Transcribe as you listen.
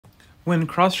When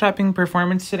cross-shopping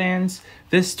performance sedans,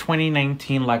 this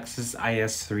 2019 Lexus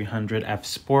IS 300 F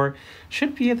Sport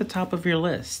should be at the top of your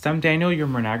list. I'm Daniel, your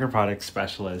Monaga product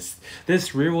specialist.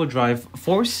 This rear-wheel drive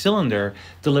 4-cylinder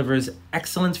delivers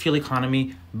excellent fuel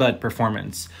economy but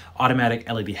performance. Automatic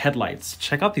LED headlights.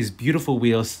 Check out these beautiful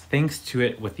wheels thanks to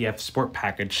it with the F Sport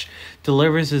package.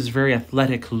 Delivers this very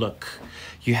athletic look.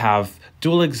 You have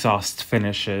dual exhaust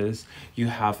finishes, you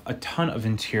have a ton of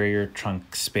interior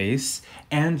trunk space,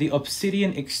 and the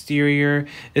obsidian exterior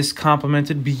is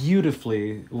complemented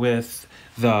beautifully with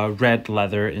the red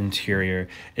leather interior.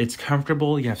 It's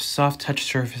comfortable, you have soft touch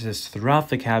surfaces throughout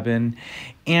the cabin,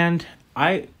 and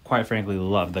I quite frankly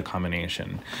love the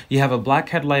combination. You have a black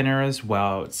headliner as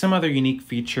well. Some other unique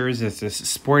features is this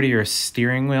sportier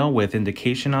steering wheel with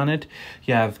indication on it.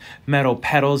 You have metal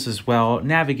pedals as well,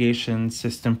 navigation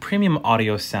system, premium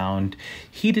audio sound,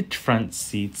 heated front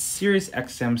seats, Sirius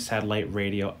XM satellite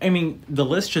radio. I mean, the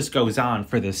list just goes on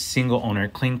for this single owner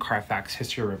clean Carfax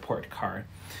history report car.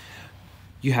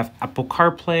 You have Apple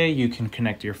CarPlay, you can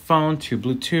connect your phone to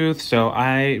Bluetooth, so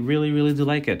I really do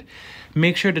like it.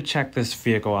 Make sure to check this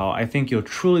vehicle out. I think you'll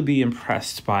truly be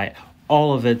impressed by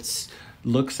all of its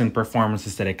looks and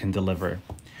performances that it can deliver.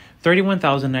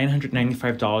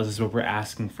 $31,995 is what we're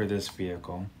asking for this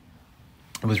vehicle.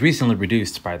 It was recently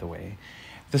reduced, by the way.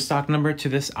 The stock number to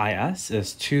this IS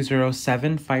is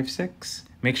 20756.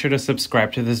 Make sure to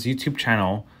subscribe to this YouTube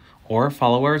channel or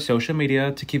follow our social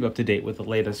media to keep up to date with the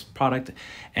latest product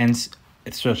and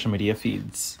its social media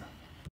feeds.